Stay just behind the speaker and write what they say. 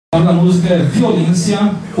A palavra da música é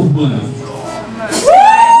Violência Urbana.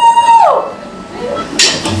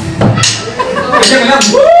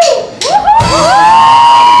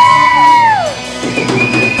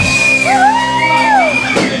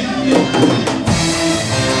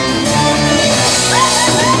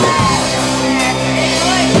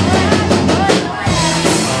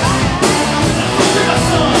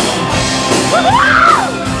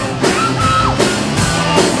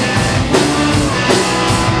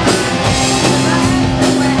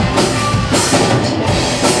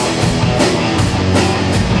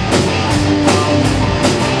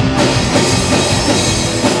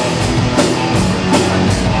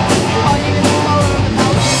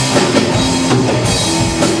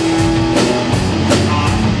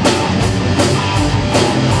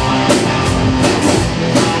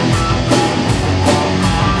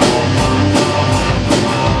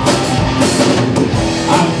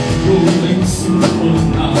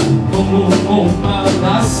 Como bomba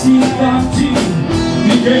da cidade,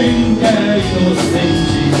 ninguém é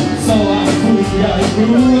inocente, só a fúria e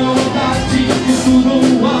crueldade que tudo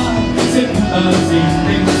há, segundas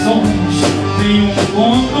intenções, nenhum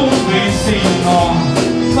ponto vem sem nó.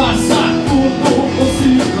 Faça tudo por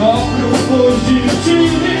si próprio, pois de ti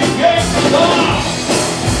ninguém tem dó.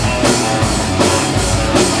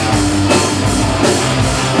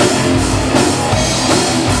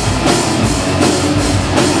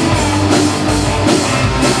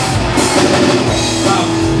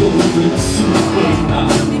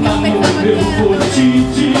 Meu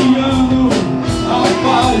cotidiano, a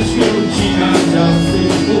paz que eu tinha já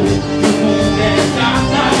ficou. O mundo é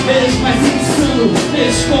cada vez mais insano,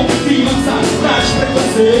 desconfiança traz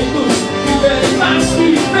preconceitos, viver mais que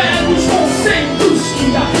velhos conceitos que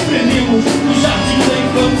aprendemos no jardim da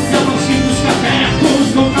infância, nos quintos cadernos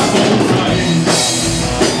nunca vão sair.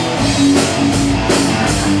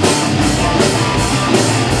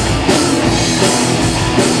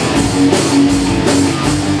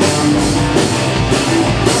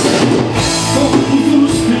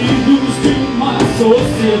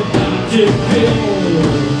 Sociedade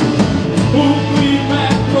o clima é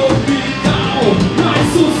tropical, mas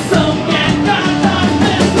o sangue é cada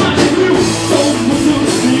vez mais frio. Somos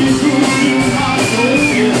os filhos de uma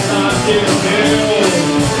sociedade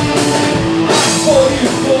As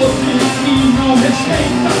cores que não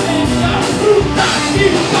respeita nem a fruta que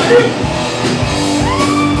pariu.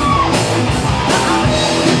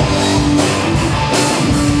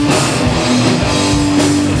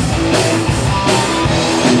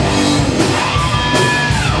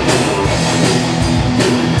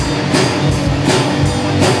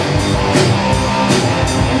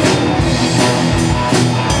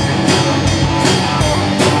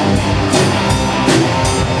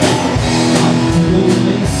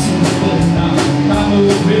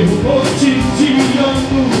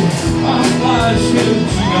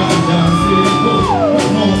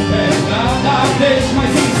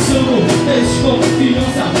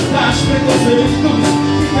 Desconfiança traz preconceitos,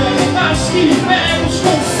 querem mais que velhos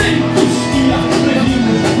conceitos que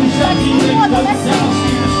aprendemos no jardim da infância, nos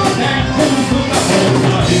quintos cadernos nunca vão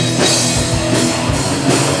sair.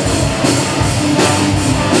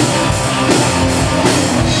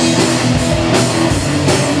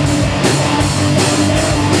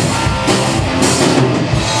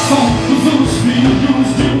 Somos os filhos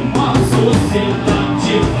de uma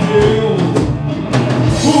sociedade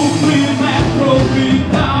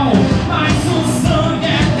tropical, mas o sangue é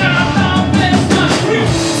cada vez mais frio.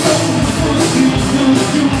 Somos os filhos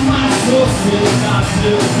de uma sociedade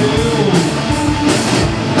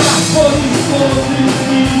a cores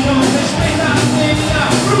que não respeita nem a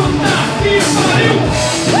fruta que pariu.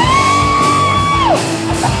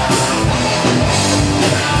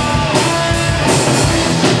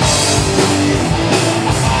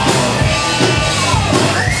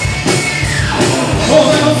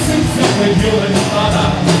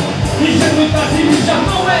 Ingenuidade já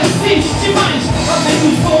não existe mais, além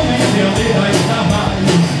dos homens de aldeia.